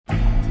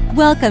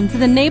Welcome to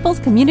the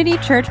Naples Community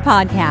Church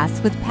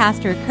Podcast with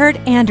Pastor Kurt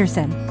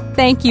Anderson.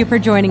 Thank you for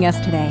joining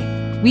us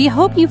today. We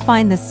hope you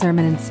find this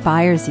sermon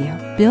inspires you,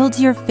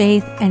 builds your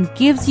faith, and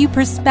gives you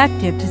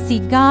perspective to see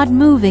God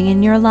moving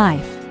in your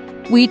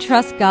life. We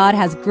trust God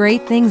has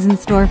great things in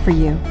store for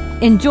you.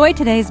 Enjoy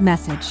today's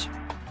message.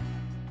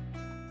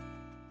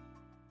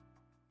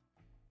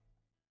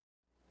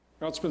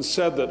 Now, it's been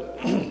said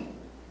that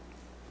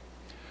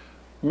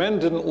men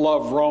didn't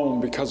love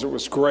Rome because it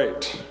was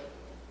great.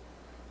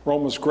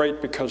 Rome was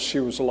great because she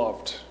was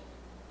loved.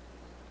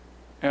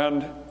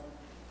 And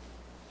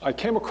I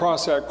came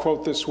across that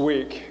quote this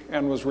week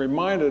and was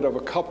reminded of a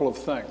couple of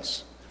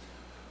things.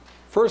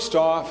 First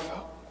off,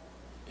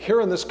 here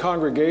in this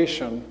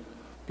congregation,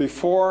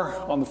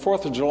 on the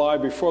 4th of July,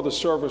 before the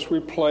service,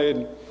 we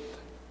played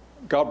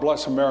God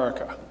Bless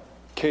America,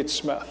 Kate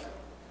Smith.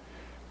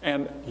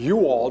 And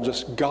you all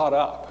just got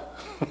up,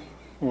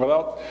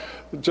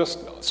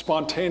 just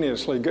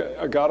spontaneously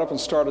got up and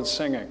started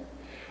singing.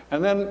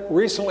 And then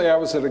recently I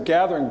was at a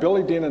gathering,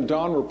 Billy Dean and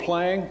Don were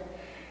playing,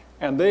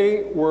 and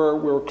we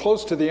were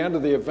close to the end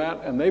of the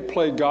event, and they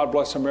played God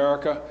Bless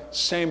America,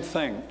 same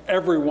thing.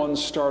 Everyone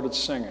started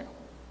singing.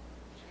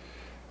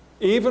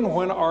 Even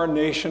when our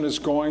nation is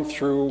going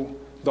through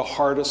the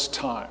hardest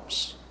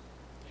times,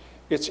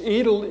 it's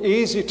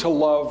easy to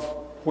love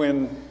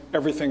when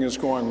everything is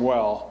going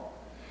well,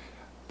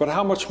 but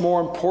how much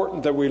more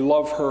important that we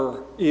love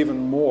her even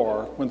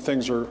more when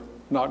things are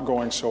not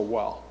going so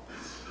well.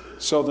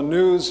 So the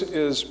news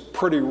is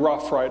pretty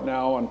rough right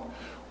now, and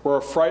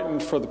we're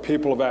frightened for the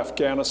people of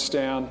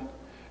Afghanistan,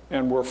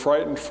 and we're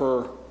frightened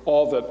for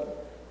all the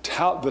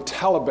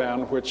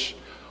Taliban, which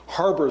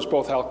harbors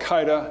both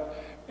Al-Qaeda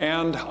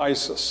and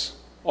ISIS,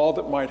 all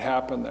that might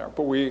happen there.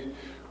 But we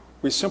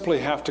simply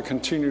have to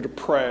continue to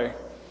pray,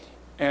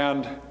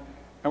 and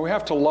we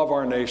have to love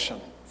our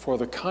nation for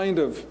the kind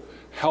of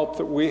help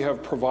that we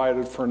have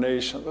provided for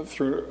nations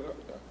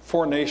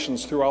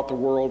throughout the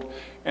world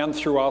and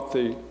throughout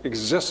the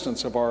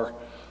existence of our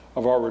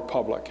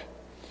republic.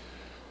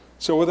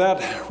 So with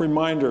that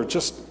reminder,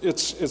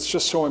 it's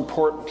just so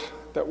important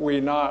that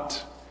we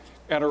not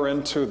enter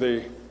into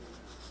the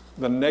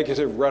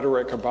negative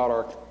rhetoric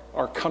about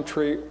our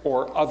country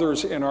or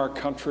others in our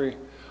country.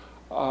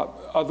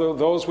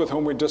 Those with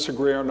whom we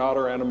disagree are not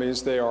our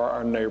enemies, they are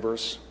our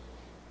neighbors.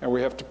 And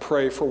we have to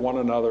pray for one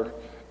another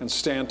and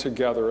stand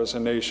together as a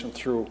nation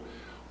through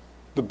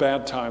the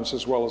bad times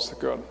as well as the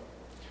good.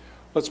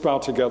 Let's bow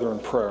together in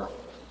prayer.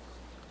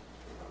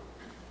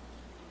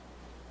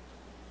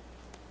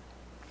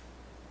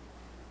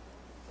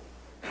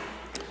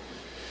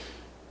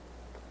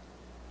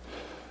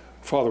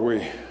 Father,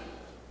 we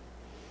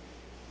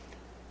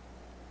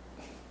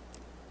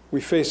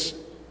face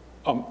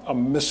a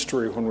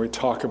mystery when we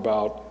talk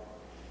about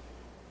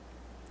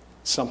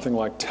something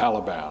like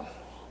Taliban.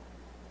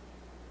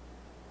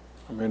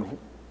 I mean,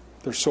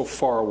 they're so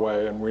far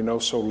away, and we know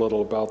so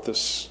little about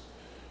this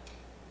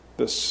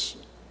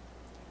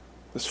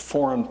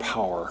foreign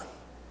power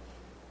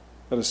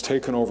that has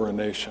taken over a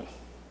nation.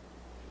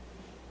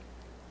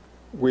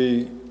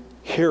 We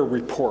hear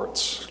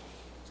reports,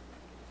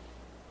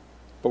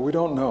 but we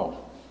don't know.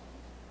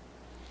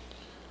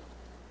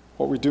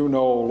 What we do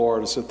know, O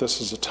Lord, is that this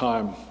is a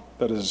time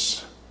that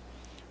is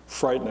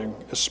frightening,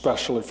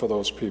 especially for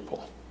those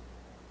people.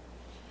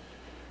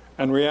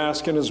 And we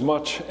ask,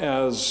 inasmuch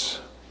as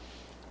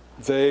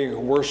they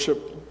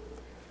worship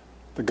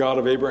the God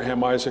of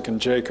Abraham, Isaac,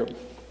 and Jacob,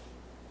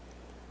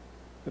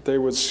 that they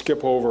would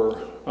skip over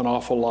an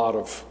awful lot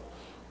of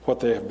what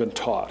they have been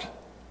taught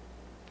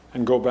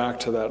and go back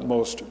to that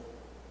most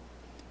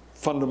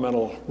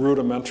fundamental,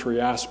 rudimentary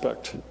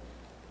aspect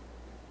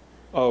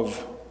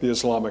of the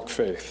Islamic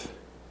faith,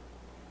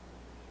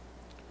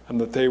 and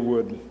that they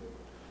would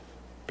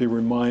be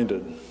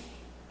reminded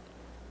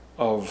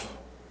of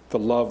the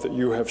love that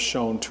you have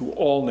shown to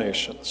all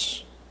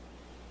nations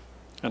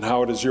and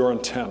how it is your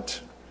intent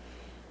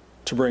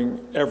to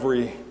bring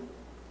every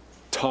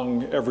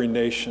tongue, every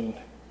nation,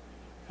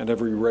 and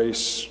every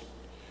race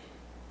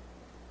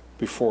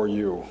before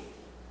you,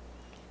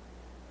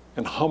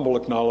 in humble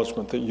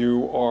acknowledgement that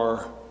you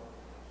are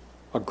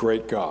a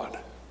great God.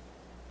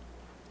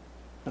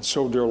 And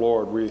so, dear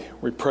Lord,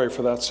 we pray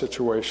for that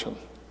situation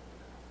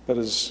that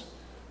is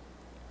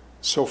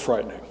so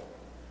frightening.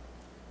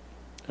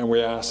 And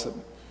we ask that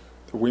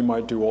we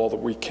might do all that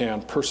we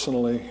can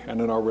personally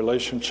and in our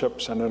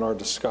relationships and in our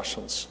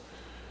discussions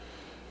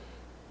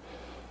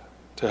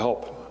to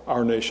help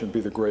our nation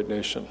be the great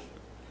nation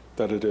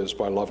that it is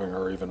by loving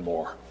her even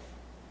more.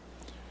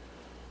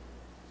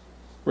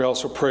 We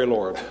also pray,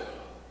 Lord,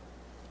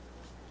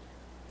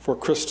 for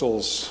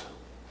Crystal's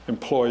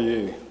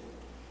employee.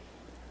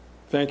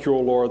 Thank you,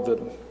 O Lord,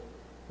 that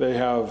they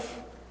have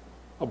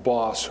a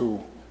boss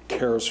who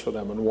cares for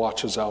them and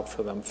watches out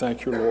for them.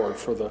 Thank you, Lord,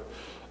 for the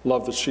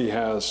love that she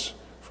has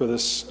for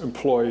this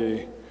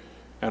employee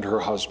and her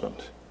husband.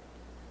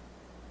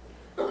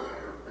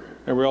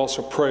 And we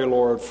also pray,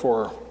 Lord,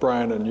 for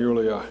Brian and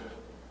Yulia,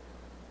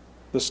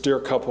 this dear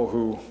couple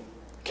who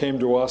came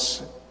to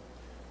us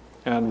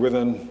and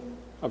within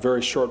a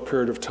very short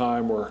period of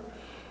time, were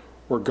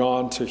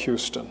gone to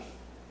Houston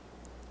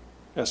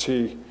as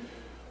he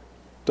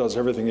does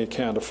everything he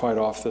can to fight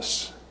off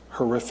this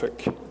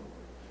horrific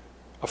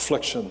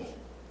affliction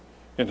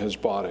in his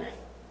body.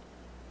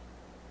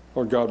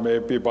 Lord God, may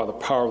it be by the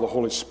power of the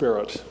Holy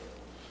Spirit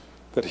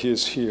that he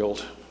is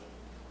healed.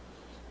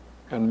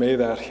 And may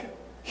that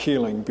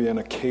healing be an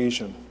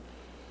occasion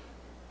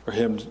for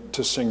him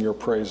to sing your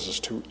praises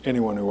to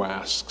anyone who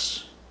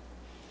asks.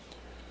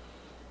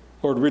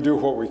 Lord, we do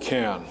what we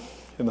can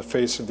in the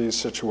face of these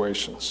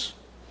situations.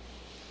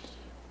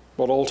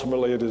 But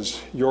ultimately, it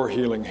is your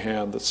healing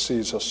hand that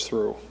sees us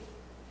through.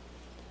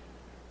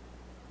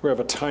 We have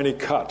a tiny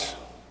cut,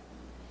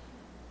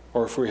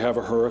 or if we have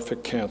a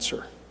horrific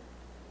cancer,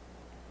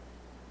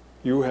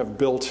 you have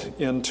built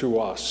into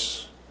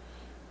us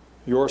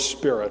your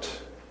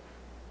Spirit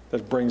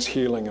that brings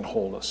healing and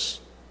wholeness.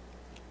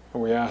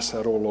 And we ask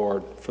that, O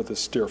Lord, for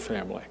this dear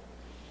family.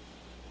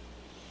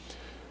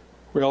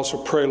 We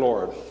also pray,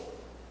 Lord,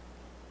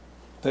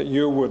 that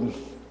you would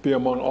be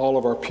among all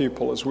of our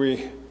people as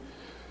we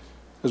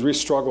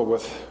struggle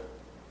with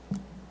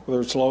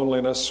whether it's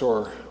loneliness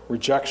or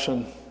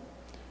rejection,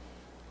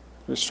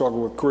 we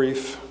struggle with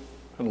grief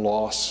and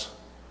loss.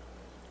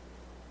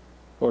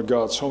 Lord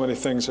God, so many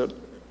things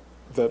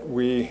that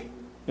we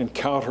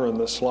encounter in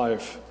this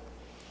life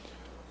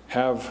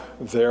have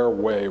their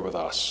way with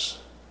us.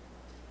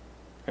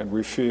 And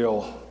we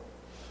feel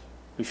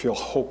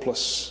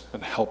hopeless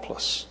and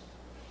helpless.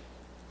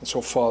 And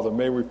so, Father,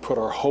 may we put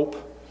our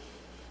hope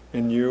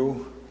in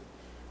you,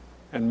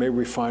 and may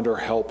we find our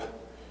help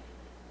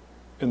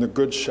in the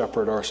Good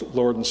Shepherd, our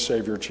Lord and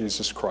Savior,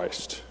 Jesus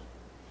Christ.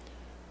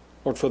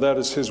 Lord, for that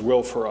is his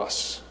will for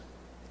us.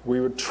 We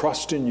would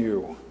trust in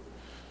you,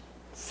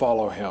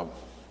 follow him.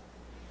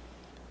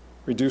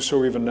 We do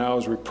so even now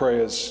as we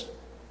pray as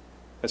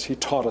he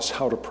taught us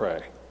how to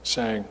pray,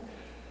 saying,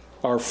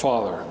 Our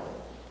Father,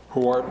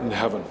 who art in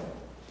heaven,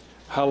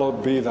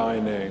 hallowed be thy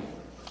name.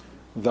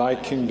 Thy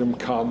kingdom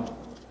come,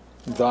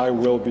 thy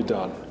will be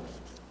done,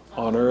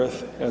 on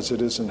earth as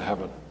it is in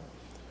heaven.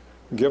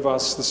 Give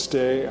us this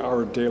day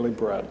our daily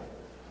bread,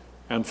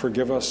 and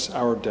forgive us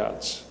our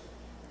debts,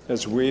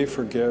 as we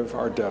forgive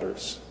our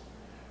debtors.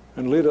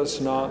 And lead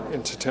us not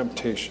into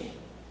temptation,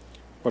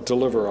 but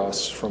deliver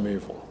us from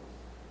evil.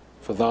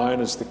 For thine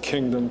is the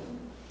kingdom,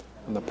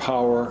 and the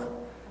power,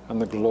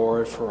 and the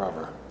glory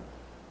forever.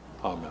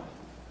 Amen.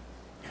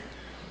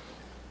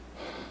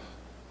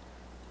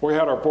 We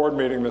had our board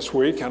meeting this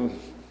week, and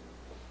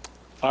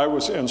I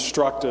was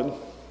instructed,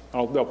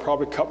 they'll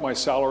probably cut my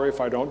salary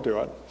if I don't do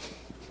it,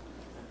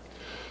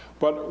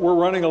 but we're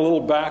running a little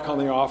back on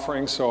the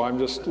offering, so I'm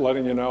just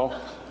letting you know.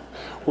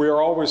 We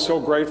are always so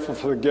grateful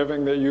for the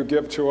giving that you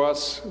give to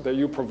us, that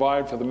you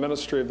provide for the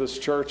ministry of this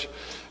church.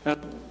 And,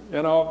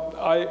 you know,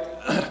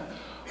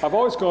 I've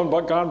always gone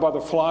by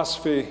the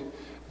philosophy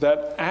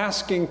that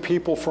asking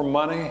people for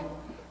money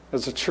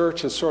as a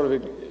church is sort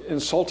of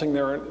insulting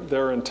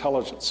their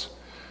intelligence.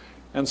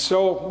 And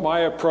so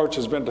my approach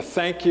has been to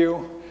thank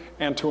you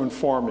and to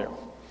inform you.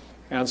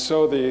 And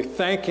so the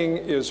thanking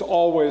is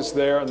always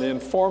there, and the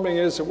informing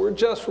is that we're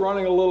just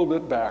running a little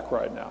bit back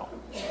right now.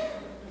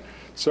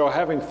 So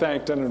having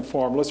thanked and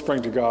informed, let's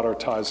bring to God our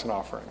tithes and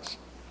offerings.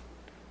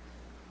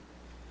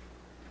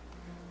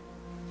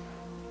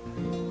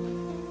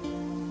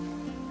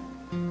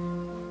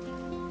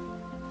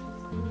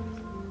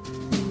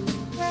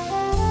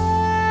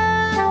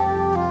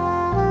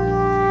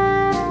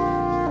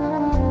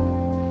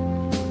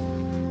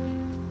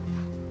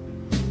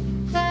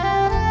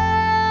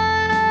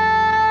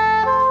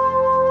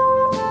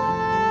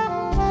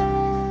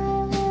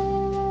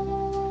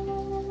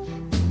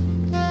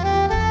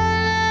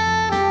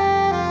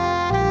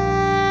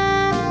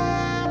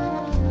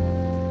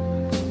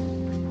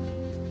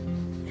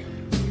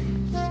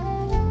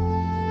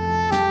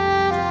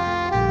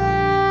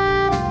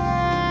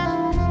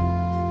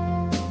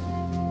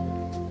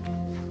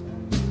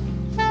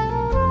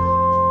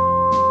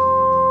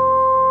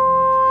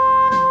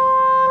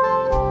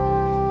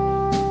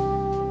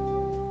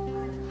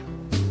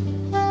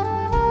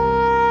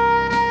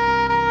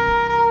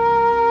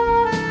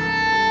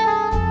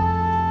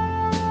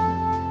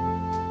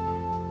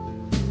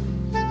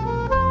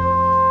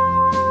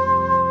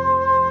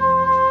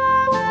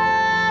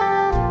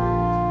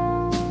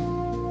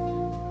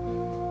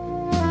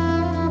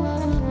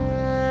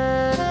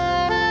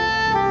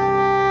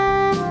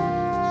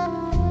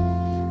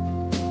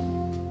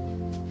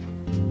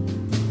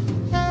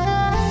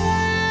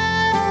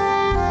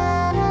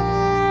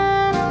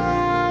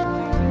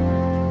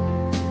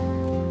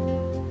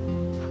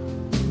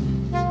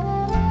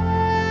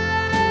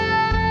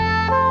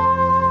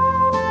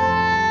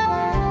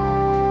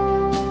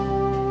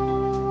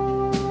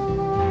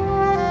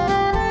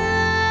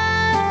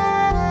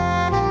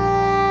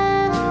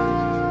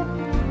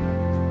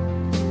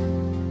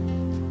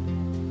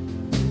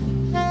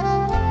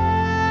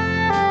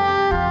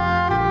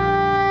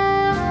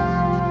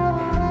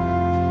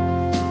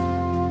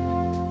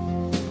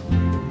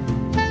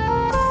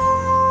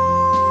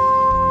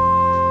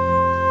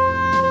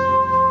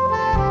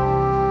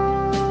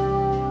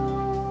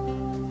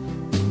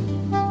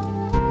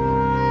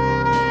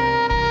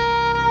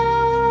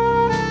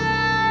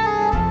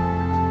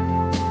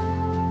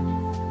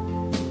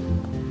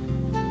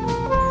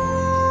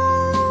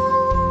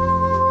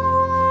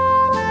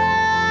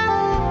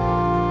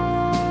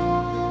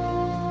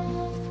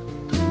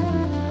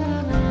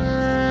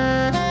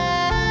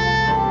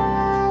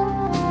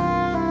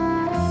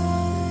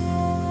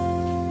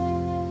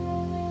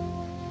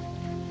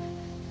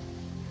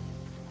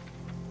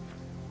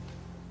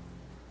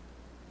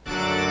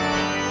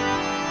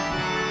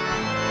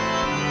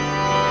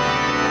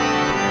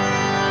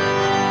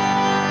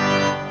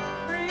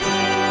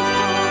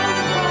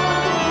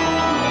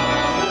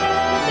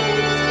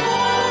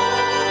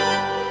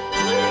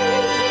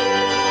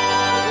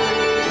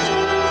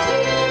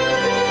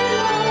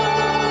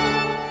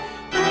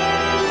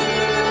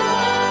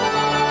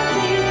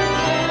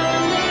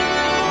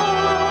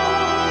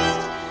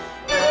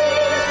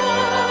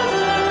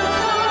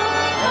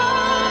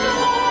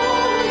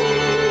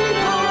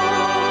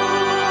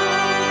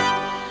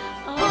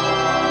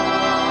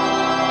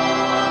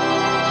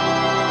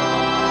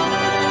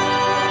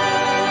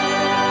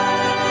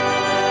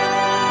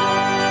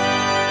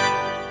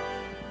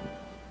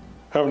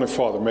 Heavenly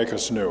Father, make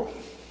us new.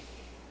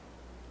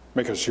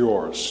 Make us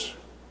yours.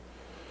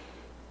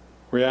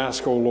 We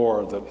ask, O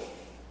Lord, that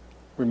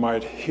we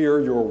might hear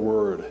your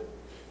word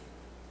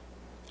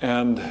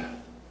and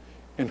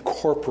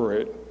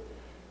incorporate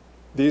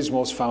these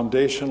most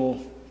foundational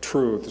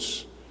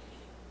truths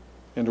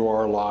into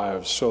our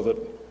lives so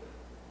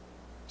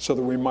that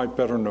we might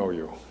better know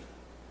you,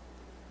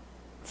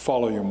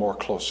 follow you more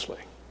closely.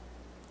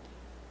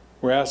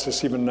 We ask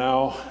this even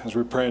now as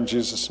we pray in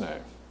Jesus'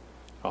 name.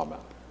 Amen.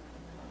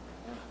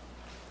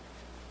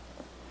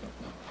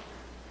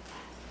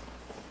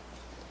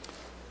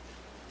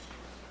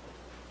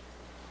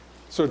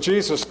 So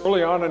Jesus,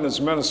 early on in his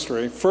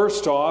ministry,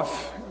 first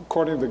off,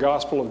 according to the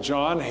Gospel of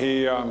John,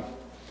 he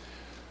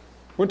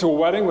went to a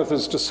wedding with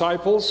his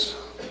disciples,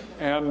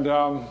 and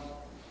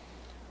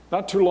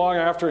not too long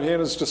after he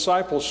and his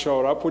disciples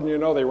showed up, wouldn't you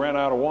know, they ran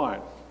out of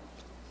wine.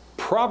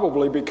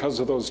 Probably because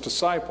of those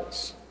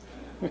disciples.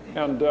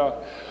 And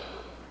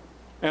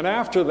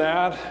after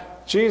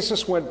that,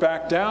 Jesus went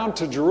back down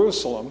to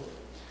Jerusalem,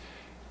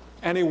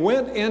 and he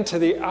went into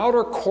the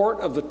outer court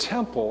of the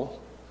temple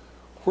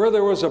where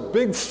there was a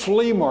big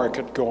flea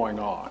market going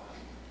on,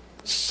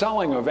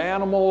 selling of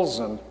animals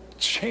and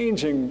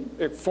changing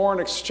foreign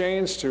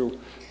exchange to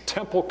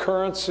temple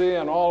currency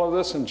and all of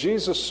this. And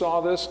Jesus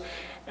saw this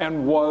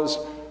and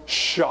was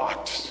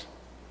shocked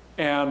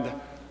and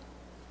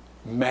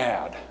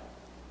mad.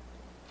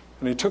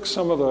 And he took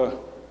some of the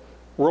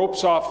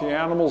ropes off the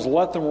animals,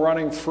 let them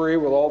running free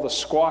with all the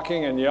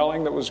squawking and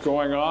yelling that was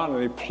going on,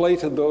 and he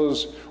plaited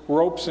those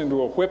ropes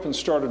into a whip and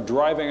started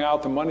driving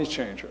out the money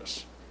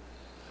changers.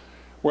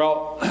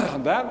 Well,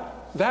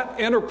 that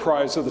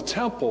enterprise of the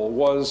temple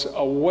was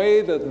a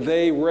way that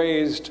they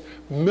raised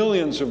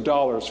millions of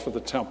dollars for the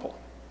temple.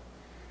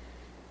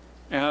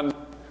 And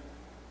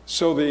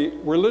so the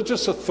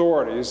religious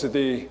authorities,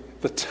 the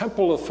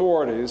temple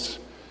authorities,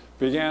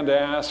 began to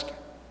ask,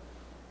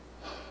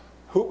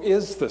 who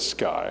is this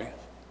guy?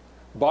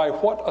 By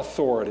what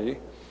authority?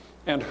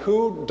 And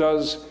who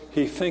does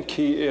he think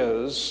he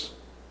is?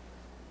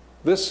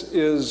 This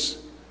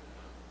is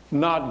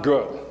not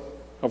good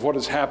of what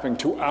is happening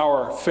to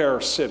our fair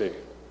city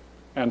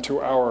and to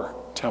our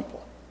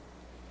temple.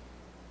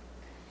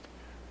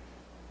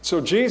 So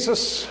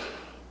Jesus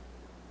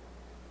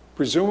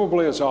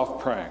presumably is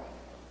off praying,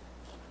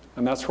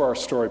 and that's where our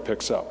story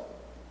picks up.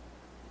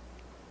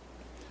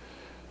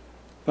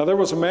 Now there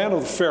was a man of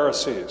the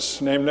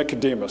Pharisees named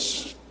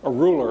Nicodemus, a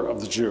ruler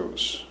of the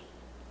Jews.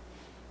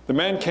 The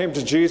man came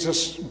to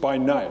Jesus by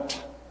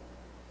night,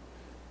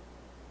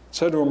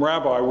 said to him,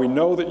 Rabbi, we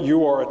know that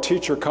you are a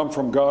teacher come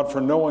from God,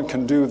 for no one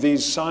can do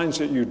these signs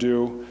that you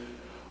do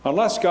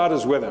unless God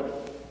is with him.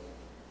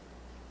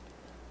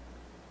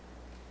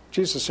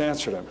 Jesus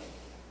answered him,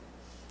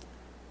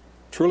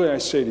 truly I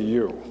say to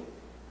you,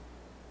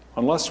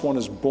 unless one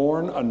is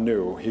born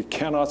anew, he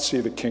cannot see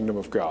the kingdom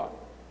of God.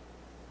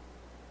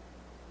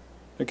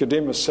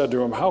 Nicodemus said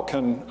to him, how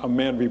can a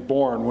man be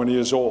born when he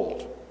is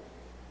old?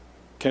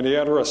 Can he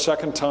enter a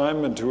second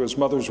time into his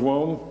mother's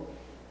womb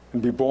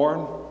and be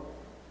born?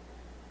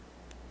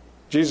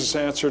 Jesus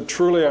answered,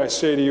 truly I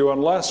say to you,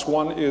 unless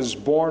one is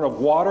born of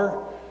water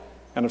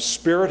and of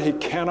spirit, he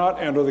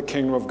cannot enter the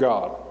kingdom of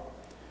God.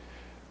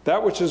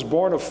 That which is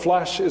born of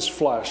flesh is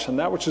flesh, and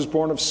that which is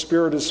born of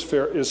spirit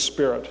is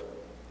spirit.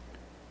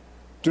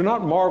 Do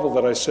not marvel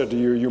that I said to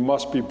you, you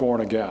must be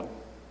born again.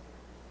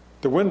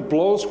 The wind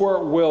blows where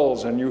it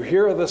wills, and you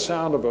hear the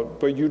sound of it,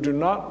 but you do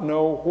not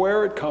know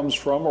where it comes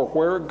from or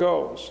where it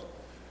goes.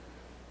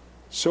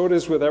 So it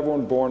is with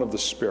everyone born of the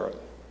Spirit.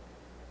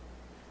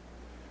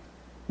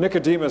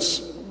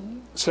 Nicodemus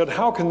said,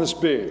 how can this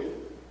be?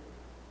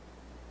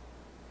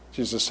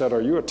 Jesus said,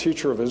 are you a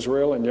teacher of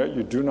Israel, and yet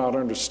you do not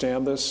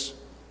understand this?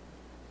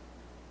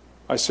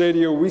 I say to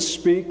you, we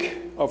speak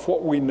of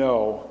what we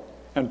know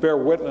and bear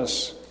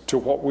witness to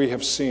what we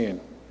have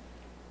seen.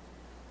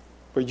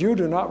 But you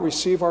do not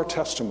receive our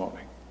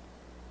testimony.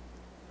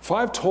 If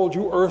I've told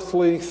you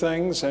earthly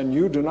things and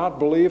you do not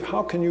believe,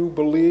 how can you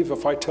believe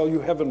if I tell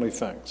you heavenly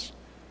things?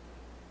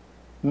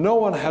 No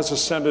one has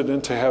ascended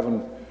into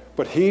heaven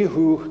but he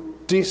who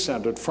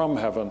descended from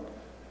heaven,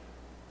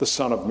 the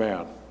Son of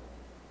Man.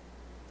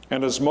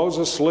 And as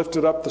Moses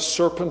lifted up the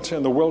serpent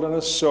in the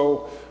wilderness,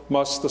 so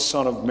must the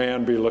Son of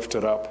Man be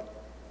lifted up,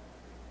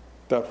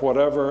 that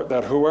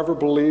whoever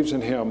believes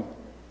in him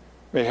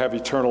may have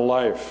eternal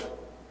life.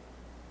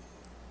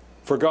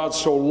 For God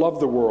so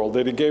loved the world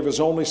that he gave his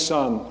only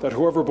Son, that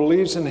whoever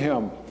believes in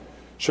him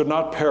should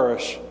not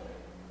perish,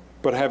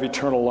 but have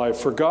eternal life.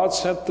 For God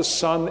sent the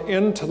Son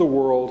into the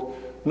world,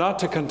 not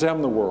to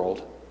condemn the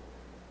world,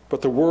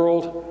 but the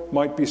world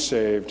might be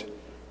saved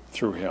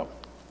through him.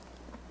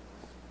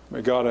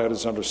 May God add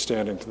his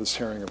understanding to this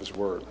hearing of his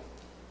word.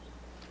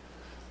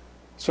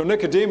 So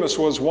Nicodemus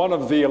was one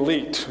of the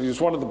elite. He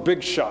was one of the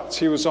big shots.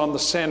 He was on the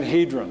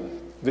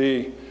Sanhedrin,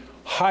 the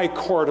high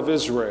court of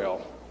Israel,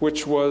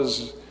 which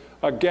was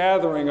a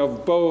gathering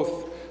of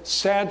both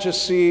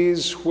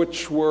Sadducees,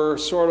 which were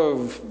sort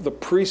of the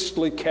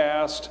priestly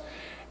caste,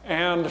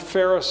 and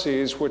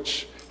Pharisees,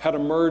 which had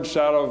emerged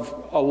out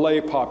of a lay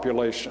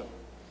population.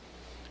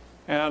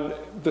 And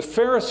the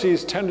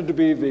Pharisees tended to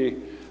be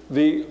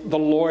the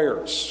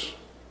lawyers.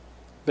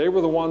 They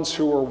were the ones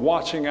who were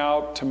watching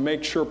out to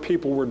make sure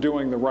people were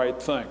doing the right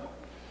thing.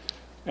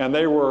 And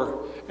they were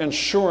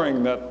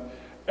ensuring that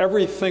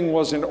everything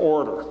was in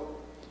order.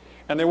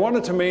 And they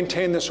wanted to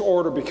maintain this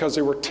order because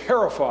they were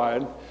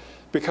terrified,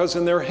 because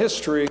in their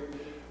history,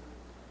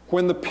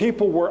 when the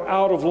people were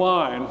out of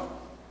line,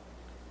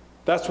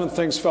 that's when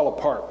things fell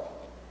apart.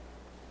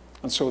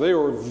 And so they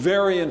were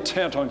very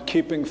intent on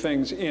keeping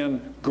things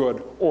in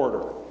good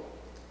order.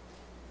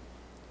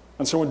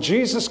 And so when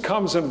Jesus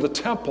comes into the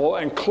temple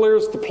and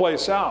clears the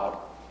place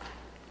out,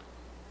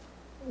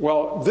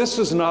 well, this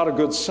is not a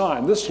good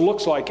sign. This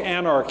looks like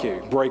anarchy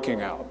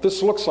breaking out.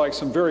 This looks like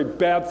some very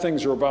bad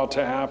things are about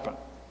to happen.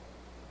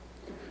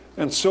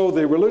 And so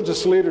the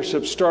religious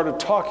leadership started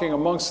talking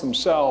amongst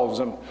themselves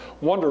and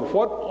wondered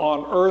what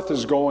on earth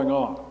is going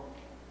on.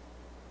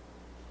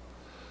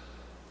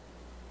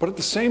 But at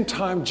the same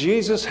time,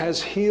 Jesus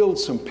has healed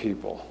some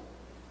people.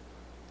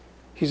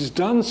 He's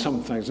done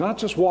some things, not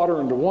just water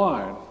into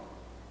wine,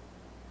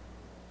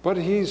 but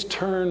he's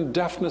turned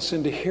deafness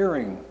into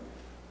hearing,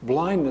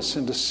 blindness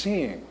into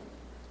seeing.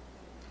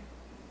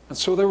 And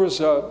so there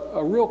was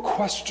a real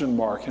question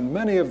mark in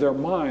many of their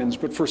minds,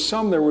 but for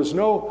some there was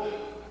no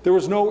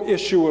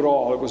issue at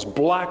all. It was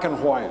black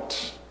and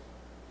white.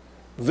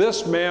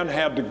 This man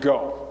had to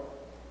go.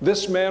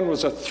 This man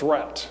was a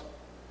threat.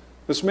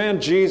 This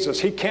man, Jesus,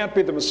 he can't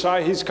be the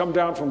Messiah. He's come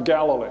down from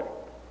Galilee.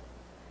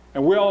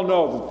 And we all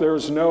know that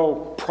there's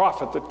no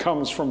prophet that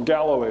comes from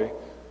Galilee.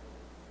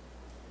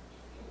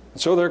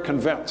 And so they're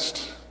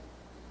convinced.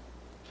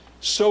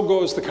 So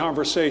goes the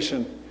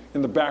conversation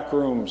in the back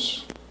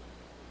rooms.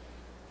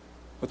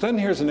 But then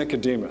here's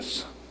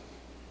Nicodemus.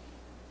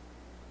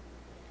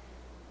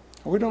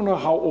 We don't know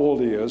how old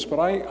he is, but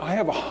I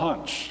have a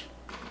hunch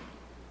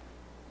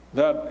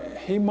that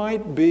he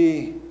might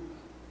be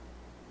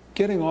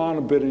getting on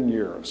a bit in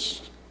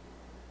years,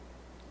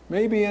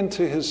 maybe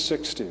into his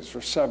 60s or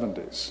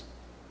 70s.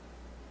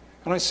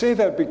 And I say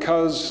that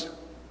because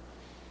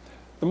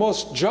the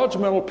most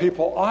judgmental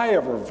people I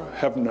ever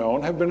have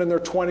known have been in their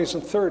 20s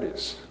and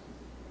 30s.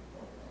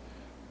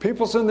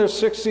 People's in their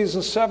 60s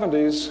and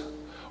 70s,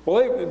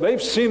 well,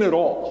 they've seen it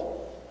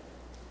all.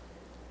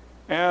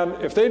 And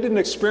if they didn't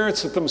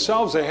experience it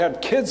themselves, they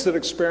had kids that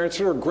experienced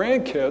it or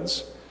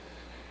grandkids.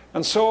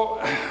 And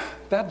so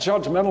that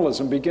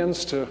judgmentalism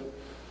begins to,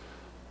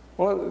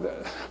 well,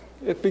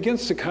 it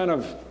begins to kind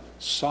of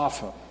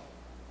soften.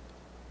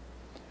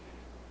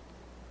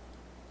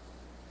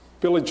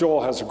 Billy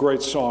Joel has a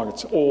great song.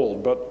 It's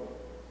old, but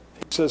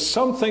he says,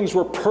 "Some things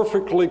were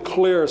perfectly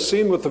clear,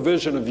 seen with the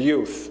vision of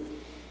youth.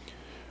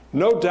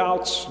 No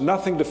doubts,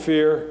 nothing to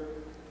fear.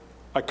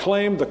 I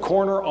claimed the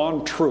corner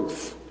on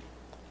truth."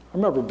 I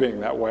remember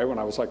being that way when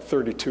I was like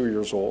 32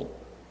 years old.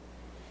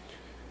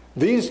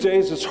 These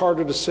days, it's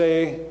harder to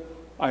say,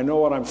 I know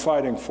what I'm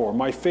fighting for.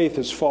 My faith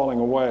is falling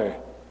away.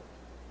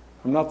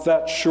 I'm not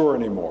that sure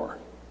anymore.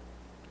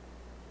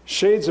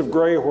 Shades of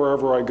gray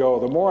wherever I go.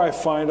 The more I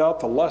find out,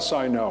 the less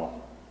I know.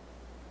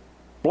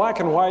 Black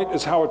and white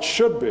is how it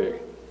should be.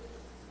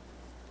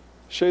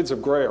 Shades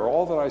of gray are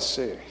all that I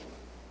see. I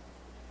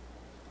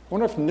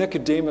wonder if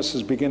Nicodemus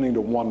is beginning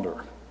to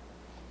wonder.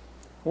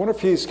 I wonder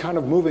if he's kind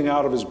of moving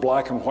out of his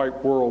black and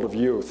white world of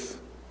youth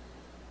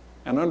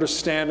and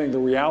understanding the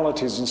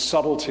realities and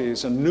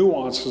subtleties and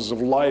nuances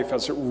of life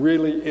as it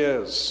really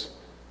is.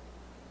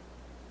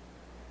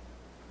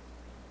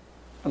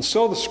 And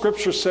so the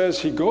scripture says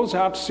he goes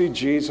out to see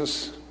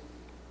Jesus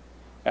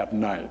at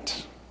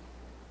night.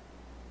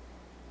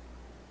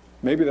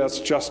 Maybe that's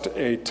just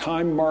a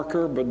time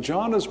marker, but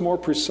John is more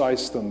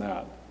precise than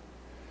that.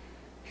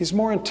 He's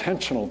more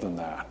intentional than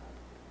that.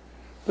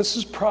 This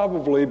is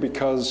probably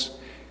because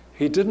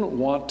he didn't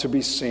want to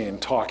be seen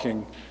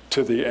talking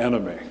to the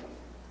enemy.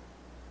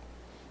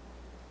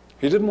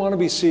 He didn't want to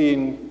be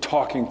seen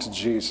talking to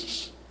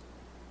Jesus.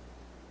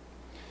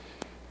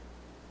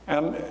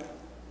 And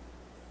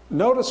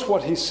notice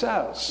what he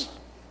says.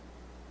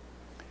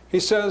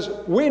 He says,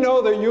 "We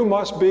know that you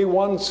must be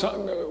one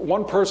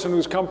person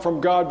who's come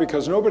from God,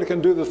 because nobody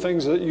can do the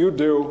things that you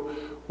do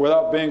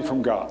without being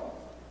from God."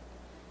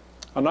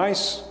 A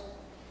nice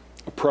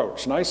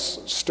approach, nice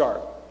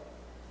start.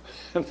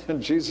 And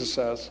then Jesus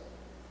says,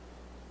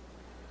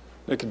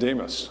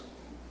 "Nicodemus,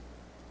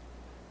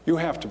 you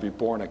have to be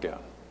born again."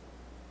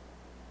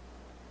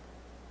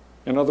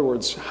 In other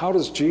words, how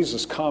does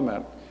Jesus'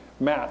 comment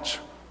match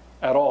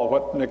at all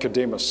what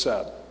Nicodemus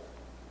said?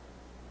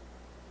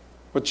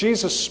 What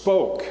Jesus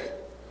spoke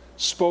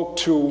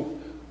to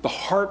the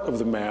heart of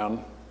the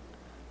man,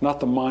 not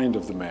the mind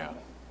of the man.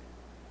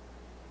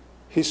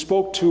 He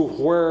spoke to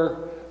where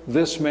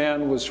this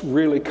man was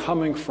really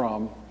coming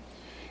from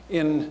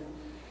in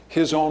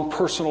his own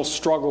personal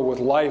struggle with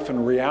life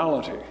and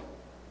reality.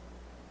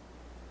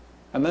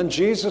 And then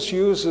Jesus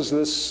uses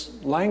this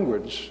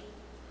language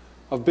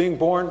of being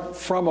born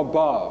from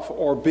above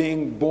or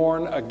being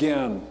born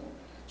again.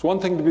 It's one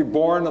thing to be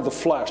born of the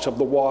flesh, of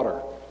the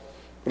water.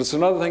 But it's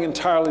another thing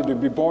entirely to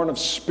be born of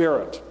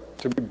Spirit,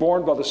 to be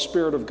born by the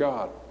Spirit of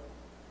God.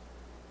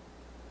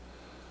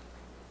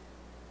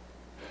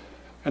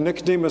 And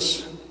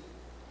Nicodemus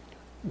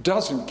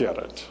doesn't get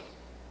it.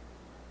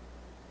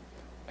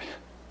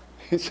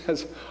 He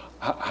says,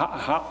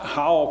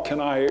 how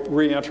can I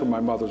re-enter my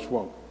mother's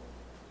womb?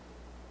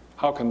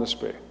 How can this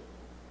be?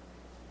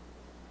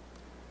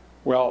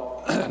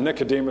 Well,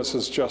 Nicodemus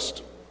is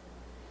just,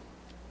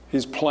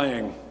 he's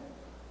playing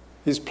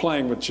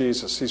with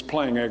Jesus. He's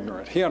playing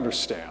ignorant. He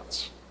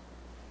understands.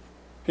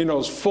 He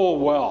knows full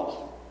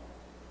well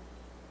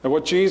that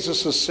what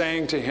Jesus is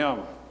saying to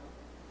him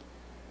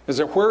is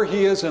that where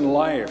he is in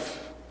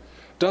life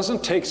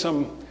doesn't take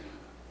some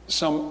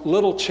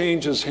little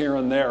changes here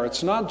and there.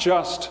 It's not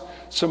just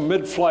some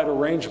mid-flight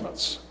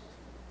arrangements.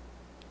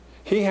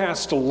 He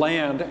has to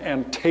land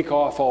and take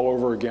off all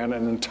over again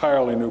an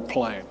entirely new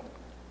plane.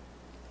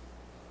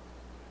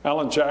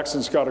 Alan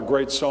Jackson's got a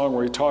great song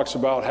where he talks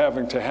about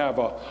having to have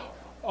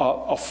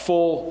a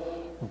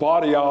full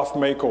body-off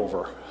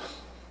makeover.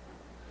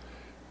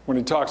 When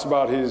he talks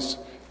about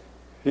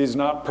he's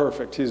not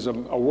perfect, he's a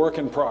work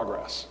in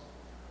progress.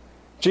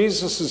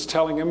 Jesus is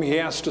telling him he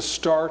has to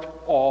start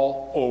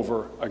all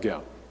over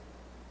again.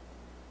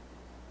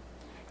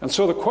 And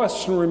so the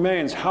question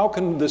remains, how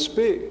can this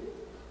be?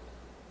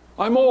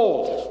 I'm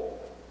old.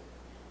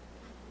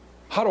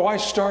 How do I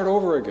start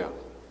over again?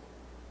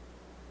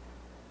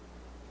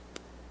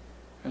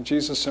 And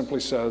Jesus simply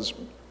says,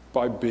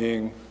 by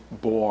being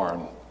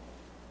born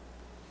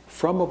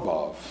from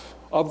above,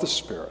 of the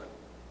Spirit,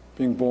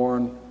 being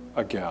born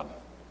again,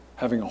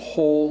 having a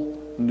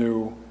whole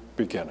new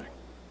beginning.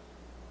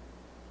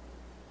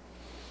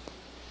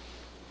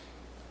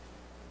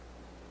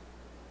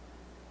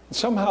 And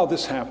somehow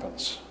this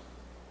happens.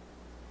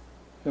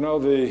 You know,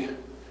 the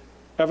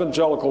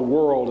evangelical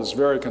world is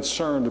very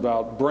concerned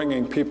about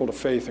bringing people to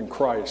faith in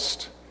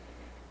Christ.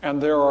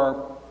 And there are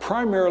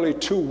primarily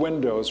two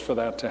windows for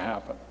that to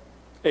happen,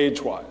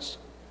 age-wise.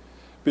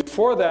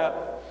 Before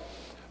that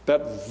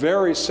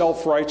very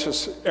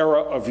self-righteous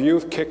era of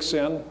youth kicks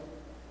in,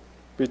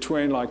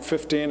 between like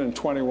 15 and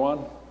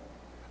 21,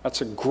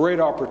 that's a great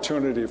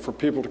opportunity for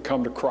people to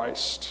come to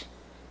Christ,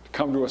 to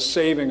come to a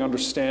saving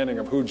understanding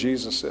of who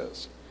Jesus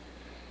is.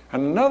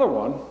 And another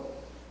one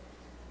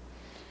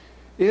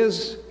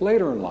is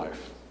later in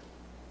life,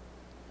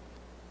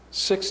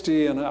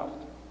 60 and up.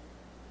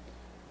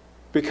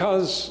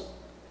 Because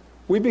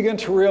we begin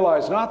to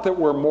realize not that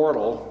we're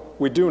mortal,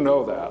 we do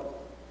know that,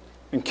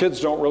 and kids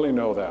don't really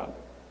know that,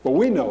 but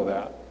we know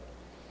that.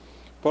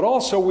 But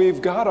also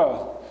we've got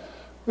a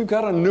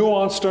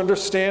nuanced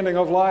understanding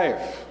of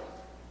life.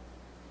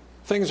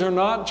 Things are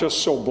not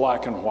just so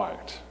black and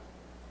white.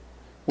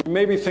 We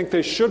maybe think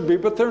they should be,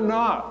 but they're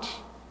not.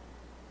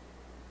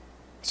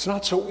 It's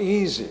not so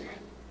easy.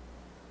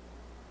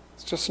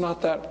 It's just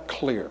not that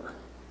clear.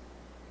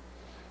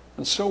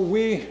 And so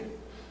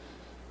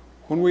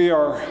when we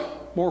are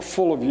more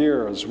full of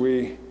years,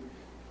 we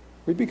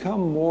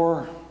become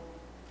more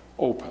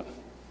open.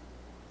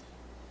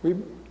 We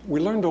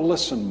learn to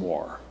listen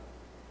more.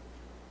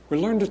 We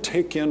learn to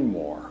take in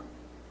more.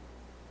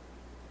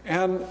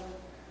 And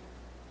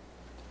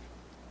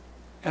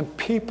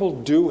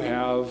people do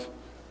have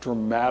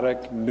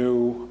dramatic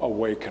new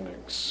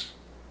awakenings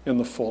in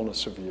the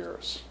fullness of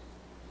years.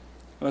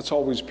 And it's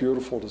always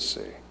beautiful to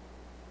see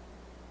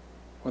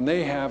when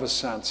they have a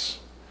sense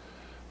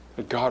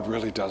that God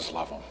really does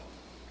love them.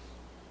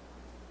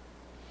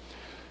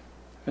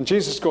 And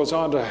Jesus goes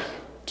on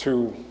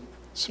to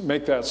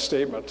make that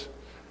statement.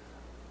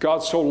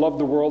 God so loved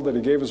the world that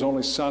he gave his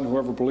only Son.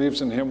 Whoever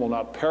believes in him will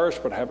not perish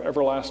but have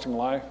everlasting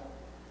life.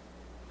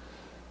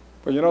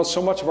 But you know,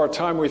 so much of our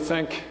time we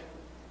think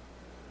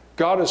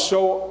God is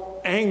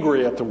so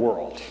angry at the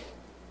world.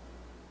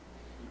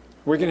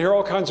 We can hear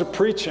all kinds of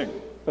preaching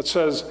that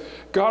says,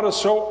 God is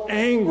so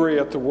angry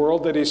at the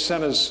world that he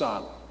sent his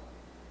Son.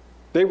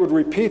 They would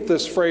repeat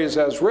this phrase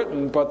as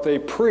written, but they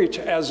preach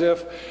as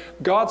if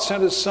God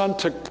sent his Son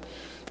to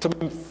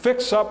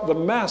fix up the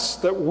mess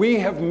that we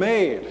have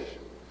made.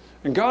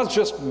 And God's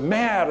just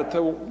mad at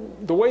the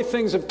way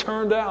things have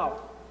turned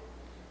out.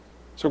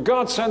 So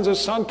God sends his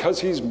Son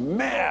because he's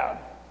mad.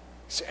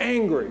 He's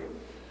angry.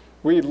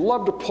 We'd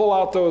love to pull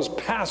out those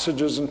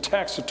passages and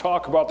texts to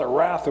talk about the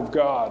wrath of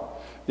God,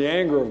 the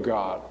anger of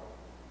God.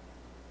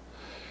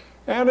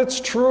 And it's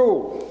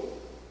true.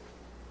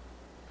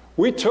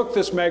 We took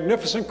this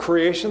magnificent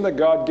creation that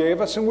God gave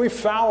us and we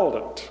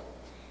fouled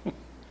it.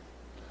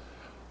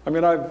 I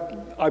mean,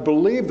 I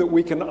believe that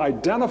we can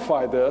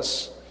identify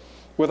this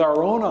with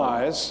our own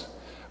eyes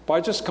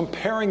by just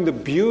comparing the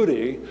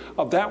beauty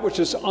of that which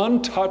is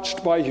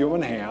untouched by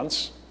human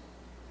hands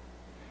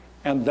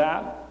and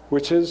that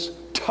which is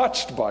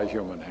touched by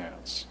human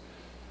hands.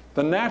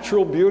 The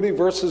natural beauty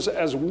versus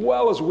as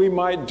well as we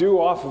might do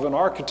off of an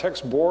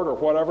architect's board or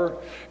whatever,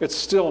 it's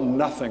still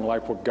nothing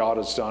like what God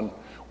has done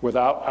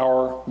without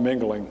our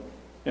mingling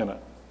in it.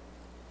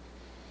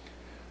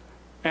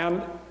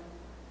 And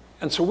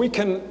so we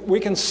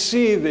can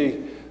see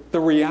the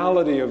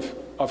reality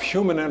of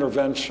human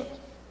intervention.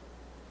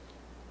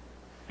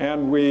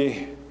 And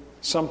we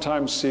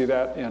sometimes see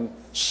that in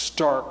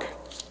starkly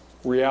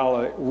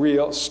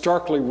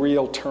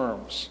real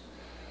terms.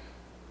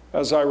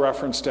 As I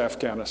referenced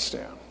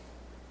Afghanistan,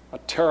 a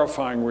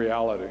terrifying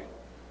reality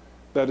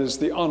that is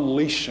the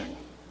unleashing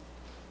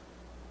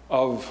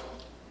of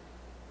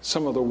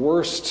some of the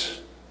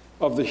worst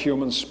of the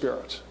human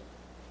spirit.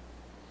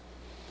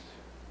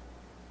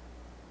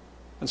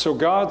 And so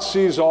God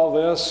sees all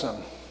this,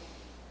 and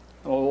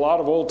a lot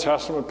of Old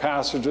Testament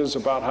passages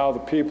about how the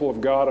people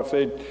of God, if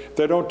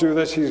they don't do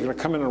this, he's going to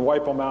come in and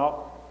wipe them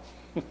out.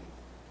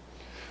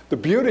 The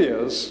beauty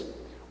is,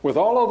 with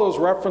all of those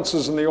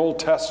references in the Old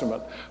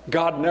Testament,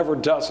 God never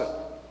does it.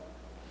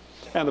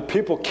 And the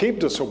people keep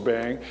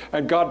disobeying,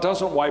 and God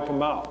doesn't wipe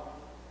them out.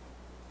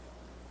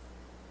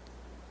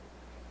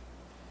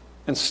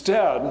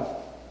 Instead,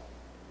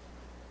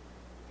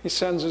 he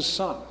sends his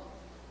son.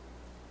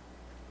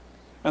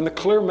 And the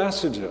clear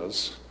message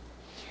is,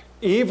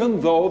 even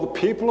though the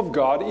people of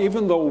God,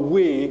 even though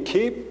we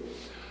keep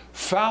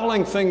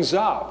fouling things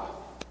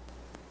up,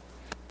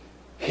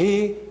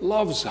 he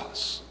loves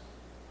us.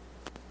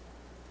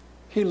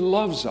 He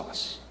loves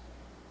us.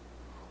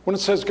 When it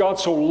says God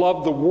so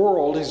loved the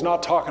world, he's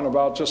not talking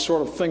about just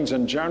sort of things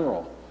in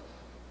general.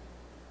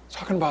 He's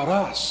talking about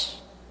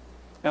us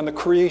and the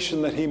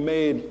creation that he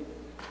made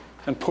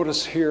and put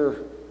us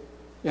here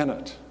in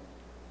it.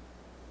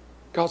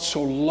 God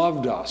so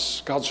loved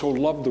us. God so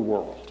loved the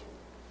world.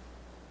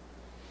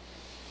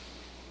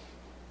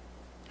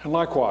 And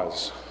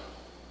likewise,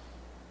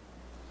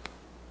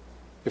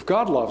 if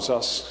God loves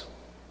us,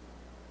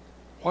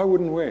 why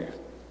wouldn't we?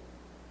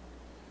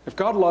 If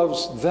God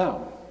loves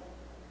them,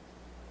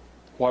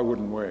 why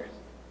wouldn't we?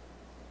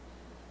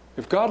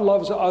 If God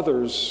loves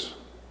others,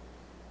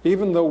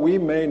 even though we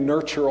may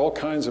nurture all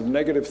kinds of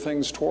negative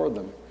things toward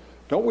them,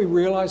 don't we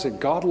realize that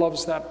God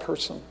loves that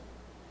person?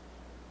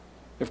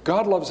 If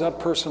God loves that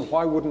person,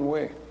 why wouldn't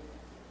we?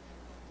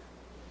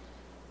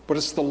 But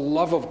it's the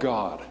love of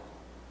God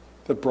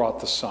that brought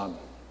the Son.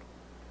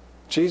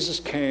 Jesus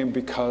came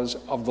because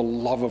of the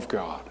love of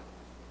God.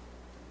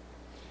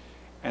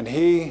 And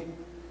he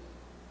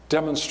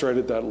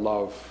demonstrated that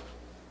love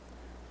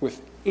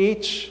with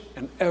each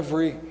and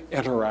every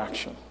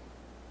interaction.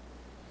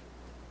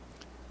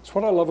 It's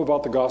what I love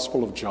about the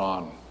Gospel of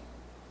John.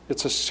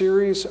 It's a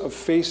series of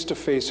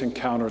face-to-face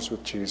encounters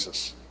with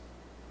Jesus.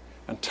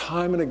 And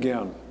time and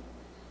again,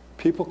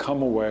 people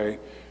come away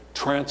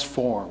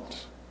transformed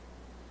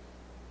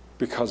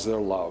because they're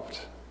loved.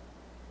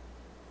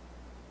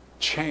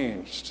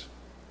 Changed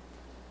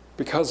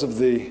because of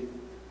the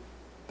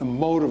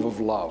motive of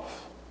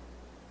love.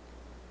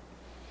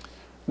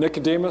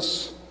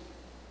 Nicodemus.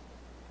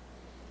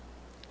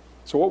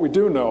 So what we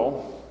do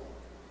know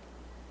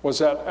was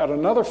that at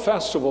another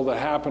festival that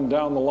happened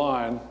down the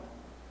line,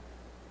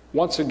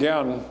 once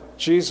again,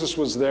 Jesus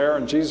was there,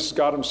 and Jesus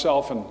got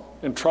himself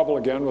in trouble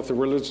again with the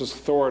religious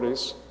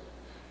authorities.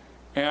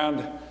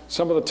 And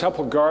some of the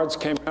temple guards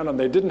came in, and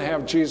they didn't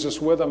have Jesus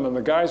with them, and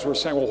the guys were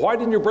saying, well, why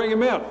didn't you bring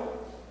him in?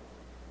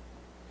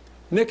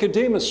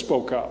 Nicodemus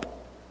spoke up.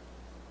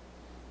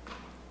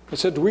 He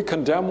said, do we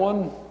condemn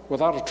one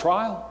without a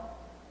trial?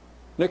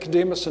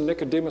 Nicodemus and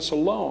Nicodemus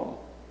alone.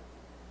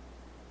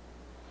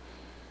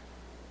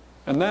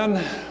 And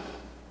then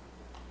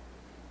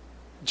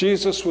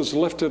Jesus was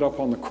lifted up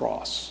on the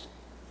cross.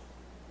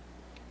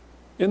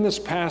 In this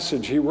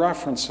passage, he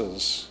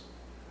references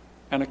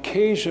an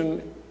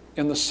occasion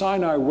in the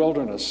Sinai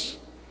wilderness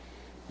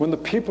when the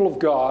people of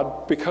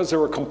God, because they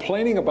were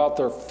complaining about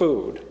their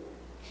food,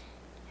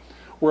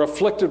 were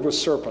afflicted with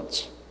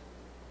serpents.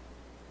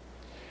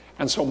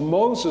 And so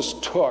Moses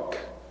took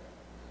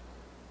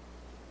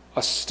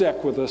a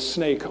stick with a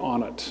snake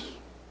on it.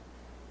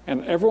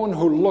 And everyone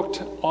who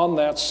looked on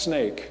that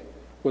snake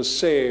was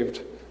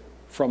saved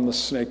from the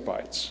snake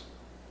bites.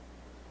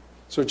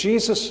 So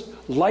Jesus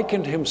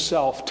likened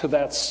himself to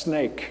that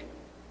snake.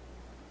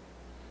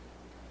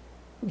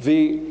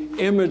 The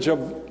image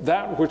of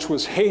that which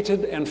was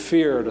hated and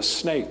feared, a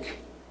snake.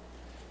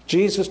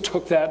 Jesus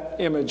took that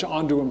image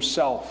onto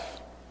himself.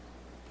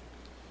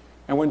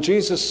 And when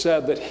Jesus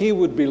said that he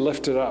would be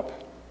lifted up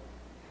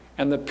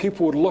and that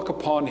people would look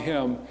upon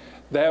him,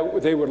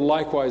 that they would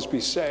likewise be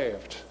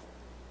saved.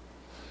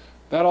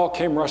 That all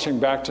came rushing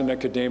back to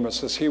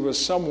Nicodemus as he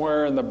was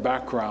somewhere in the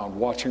background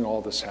watching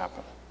all this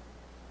happen.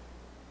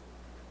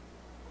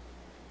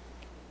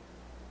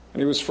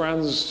 And he was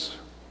friends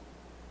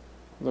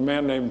with a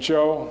man named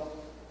Joe,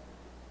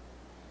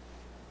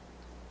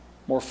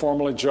 more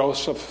formally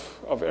Joseph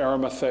of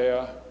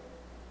Arimathea,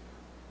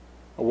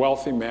 a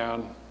wealthy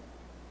man.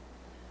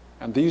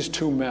 And these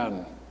two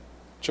men,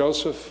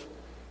 Joseph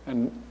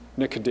and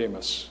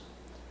Nicodemus,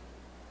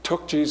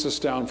 took Jesus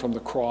down from the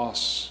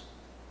cross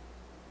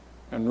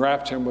and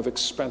wrapped him with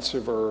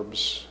expensive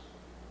herbs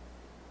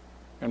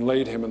and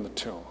laid him in the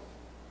tomb.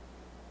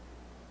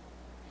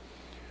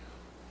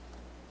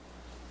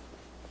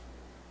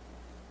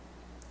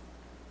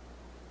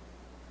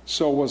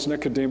 So was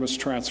Nicodemus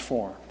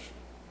transformed?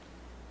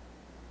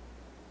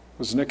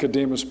 Was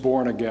Nicodemus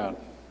born again?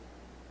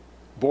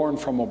 Born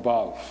from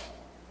above?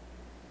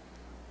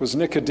 Was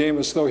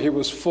Nicodemus, though he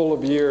was full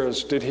of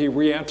years, did he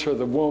re-enter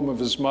the womb of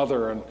his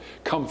mother and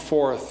come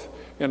forth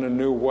in a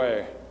new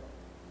way?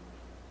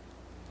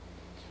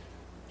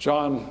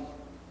 John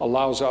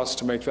allows us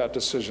to make that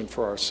decision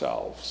for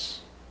ourselves.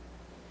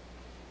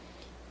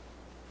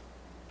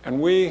 And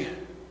we,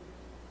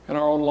 in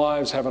our own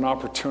lives, have an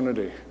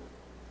opportunity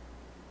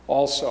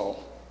also.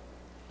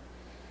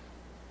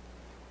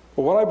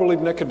 But what I believe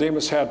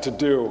Nicodemus had to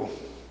do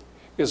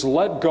is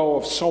let go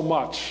of so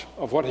much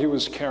of what he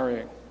was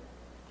carrying.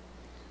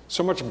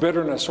 So much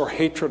bitterness or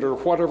hatred or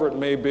whatever it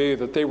may be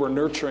that they were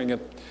nurturing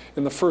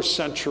in the first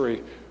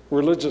century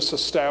religious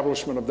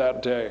establishment of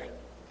that day,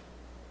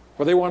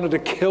 where they wanted to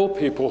kill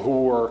people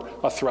who were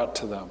a threat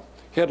to them.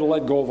 He had to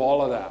let go of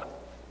all of that.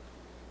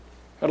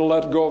 Had to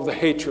let go of the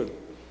hatred.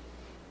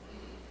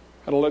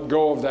 Had to let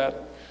go of that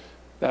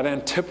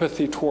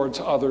antipathy towards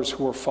others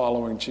who were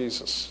following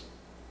Jesus.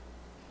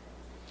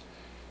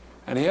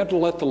 And he had to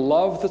let the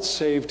love that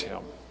saved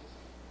him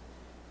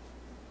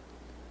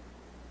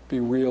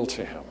be real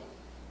to him.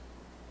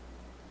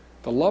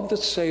 The love that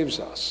saves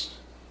us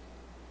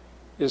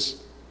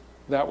is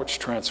that which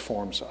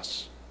transforms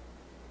us.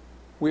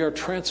 We are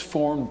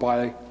transformed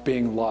by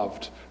being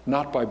loved,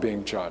 not by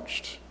being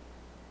judged,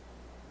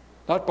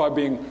 not by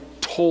being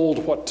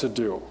told what to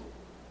do,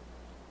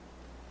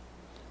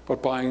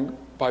 but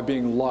by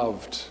being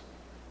loved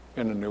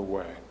in a new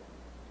way.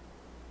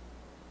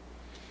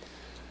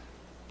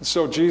 And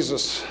so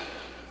Jesus,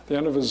 at the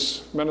end of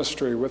his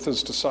ministry with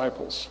his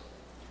disciples,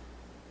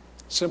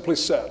 simply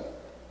said,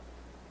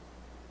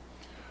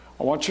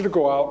 I want you to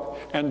go out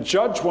and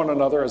judge one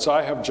another as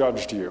I have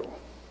judged you.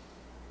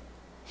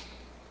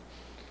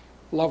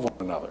 Love one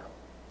another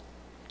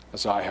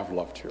as I have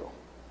loved you.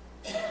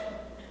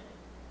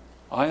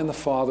 I and the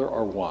Father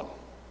are one.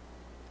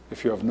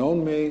 If you have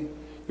known me,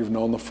 you've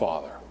known the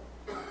Father.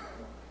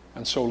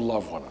 And so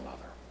love one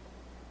another.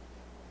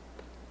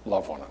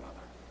 Love one another.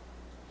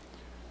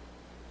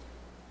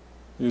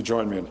 You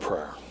join me in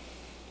prayer.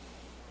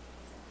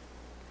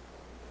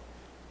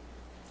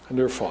 And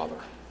dear Father,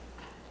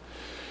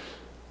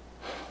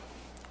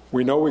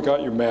 we know we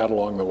got you mad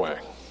along the way.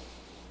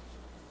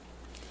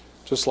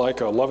 Just like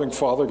a loving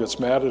father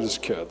gets mad at his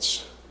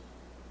kids.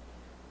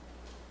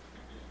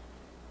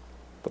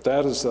 But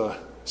that is a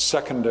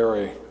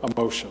secondary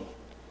emotion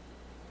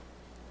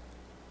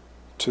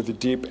to the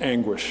deep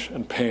anguish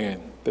and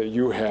pain that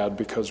you had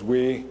because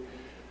we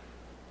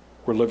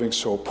were living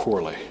so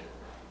poorly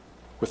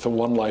with the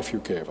one life you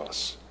gave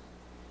us.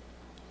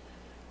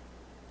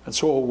 And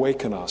so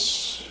awaken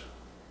us,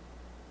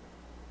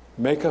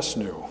 make us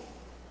new,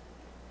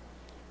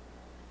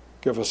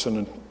 give us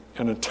an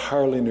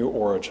entirely new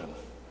origin,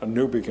 a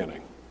new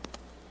beginning.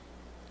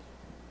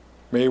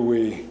 May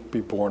we be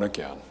born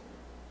again.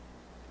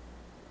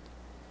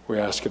 We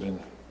ask it in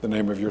the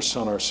name of your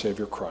Son, our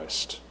Savior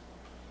Christ.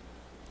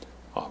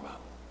 Amen.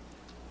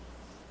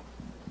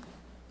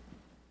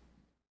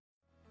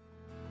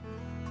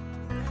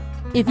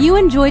 If you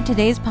enjoyed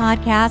today's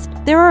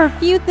podcast, there are a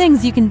few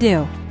things you can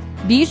do.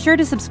 Be sure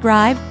to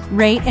subscribe,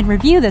 rate, and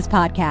review this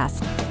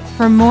podcast.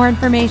 For more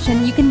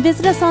information, you can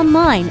visit us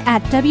online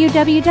at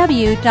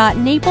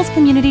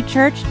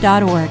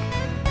www.naplescommunitychurch.org.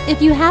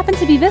 If you happen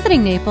to be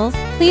visiting Naples,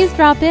 please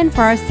drop in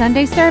for our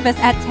Sunday service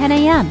at 10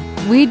 a.m.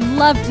 We'd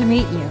love to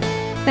meet you.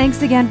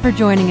 Thanks again for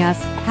joining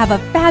us. Have a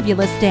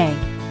fabulous day.